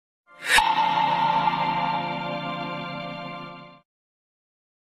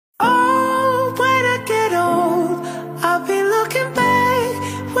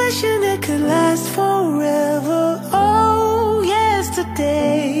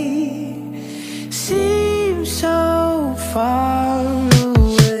far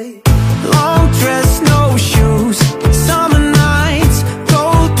away. Long dress, no shoes, summer nights,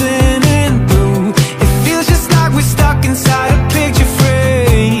 golden and blue. It feels just like we're stuck inside a picture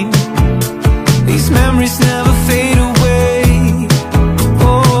frame. These memories never fade away.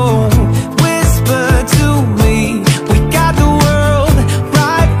 Oh, whisper to me, we got the world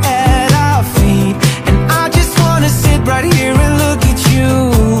right at our feet, and I just wanna sit right here and look at you.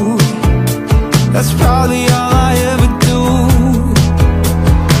 That's probably all I ever do.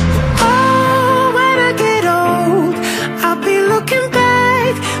 Oh, when I get old, I'll be looking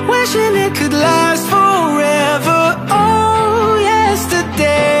back, wishing it could last forever. Oh,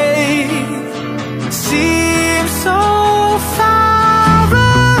 yesterday seems so far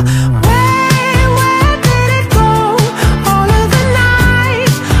away. Where did it go? All of the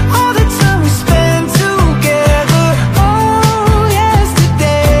nights, all the time we spent together. Oh,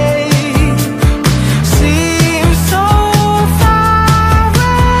 yesterday seems so far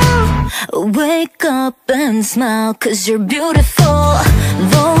away. Wake up and smile, 'cause you're beautiful.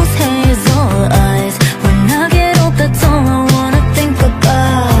 Those hazel eyes. When I get old, that's all I wanna think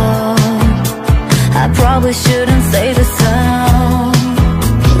about. I probably shouldn't say this out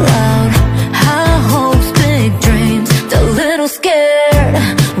loud. High hopes, big dreams, a little scared,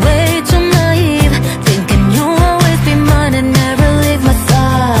 way too naive, thinking you'll always be mine and never leave my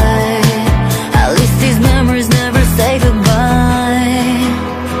side. At least these memories never say goodbye.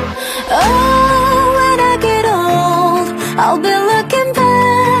 Oh, when I get old, I'll be looking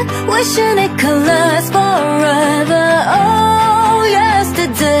back, wishing it could last forever. Oh,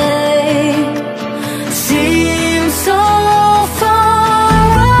 yesterday seems so far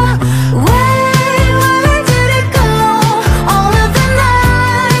away. Where did it go? All of the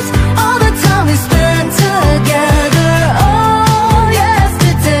nights, all the time we spent together. Oh,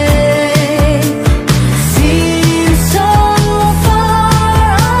 yesterday seems so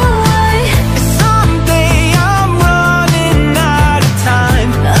far away. Someday I'm running out of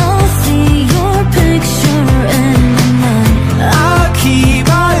time. I'll see your picture in my mind. I'll keep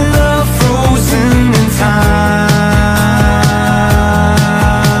our love frozen in time.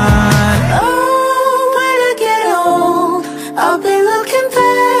 Oh, when I get old, I'll be looking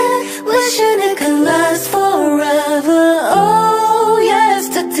back, wishing it could last forever. Oh,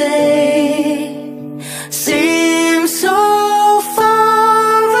 yesterday seems so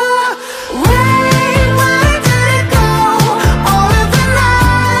far away. Where did it go? All of the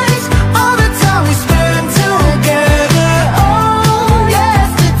nights, all the time we spent together. Oh,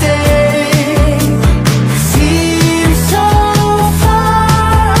 yesterday seems so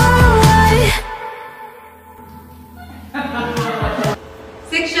far away.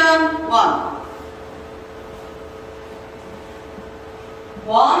 Section 1.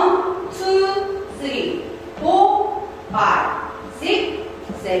 1, 2, 3, 4, 5, 6,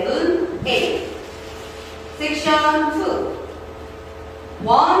 7, 8. Section 2.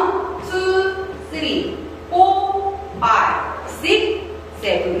 1, 2, 3, 4, 5, 6,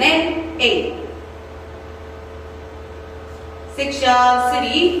 7, and 8. Section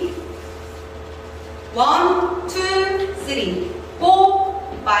 3. 1, 2, 3, 4,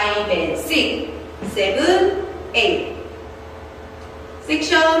 5, and 6, 7, 8.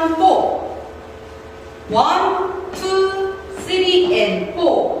 Section 4. 1, 2, 3, and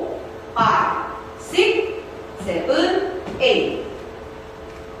 4, 5, 6, 7, 8.